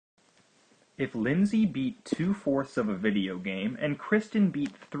If Lindsay beat 2/4 of a video game and Kristen beat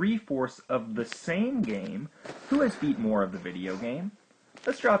 3/4 of the same game, who has beat more of the video game?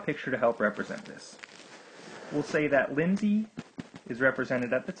 Let's draw a picture to help represent this. We'll say that Lindsay is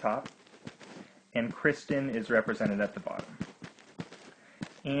represented at the top and Kristen is represented at the bottom.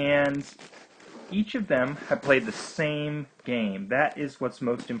 And each of them have played the same game. That is what's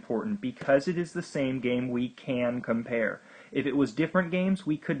most important. Because it is the same game, we can compare. If it was different games,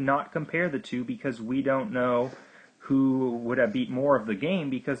 we could not compare the two because we don't know who would have beat more of the game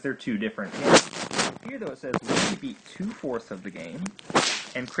because they're two different games. Here, though, it says Lindsay beat 2/4 of the game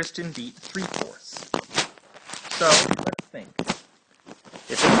and Kristen beat 3/4. So, let's think.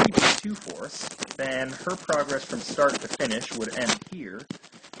 If Lindsay beat 2/4, then her progress from start to finish would end here,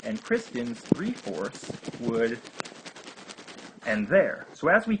 and Kristen's 3/4 would end there. So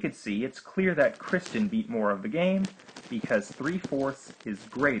as we could see, it's clear that Kristen beat more of the game because 3/4 is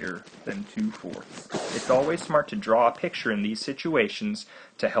greater than 2/4. It's always smart to draw a picture in these situations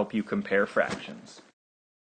to help you compare fractions.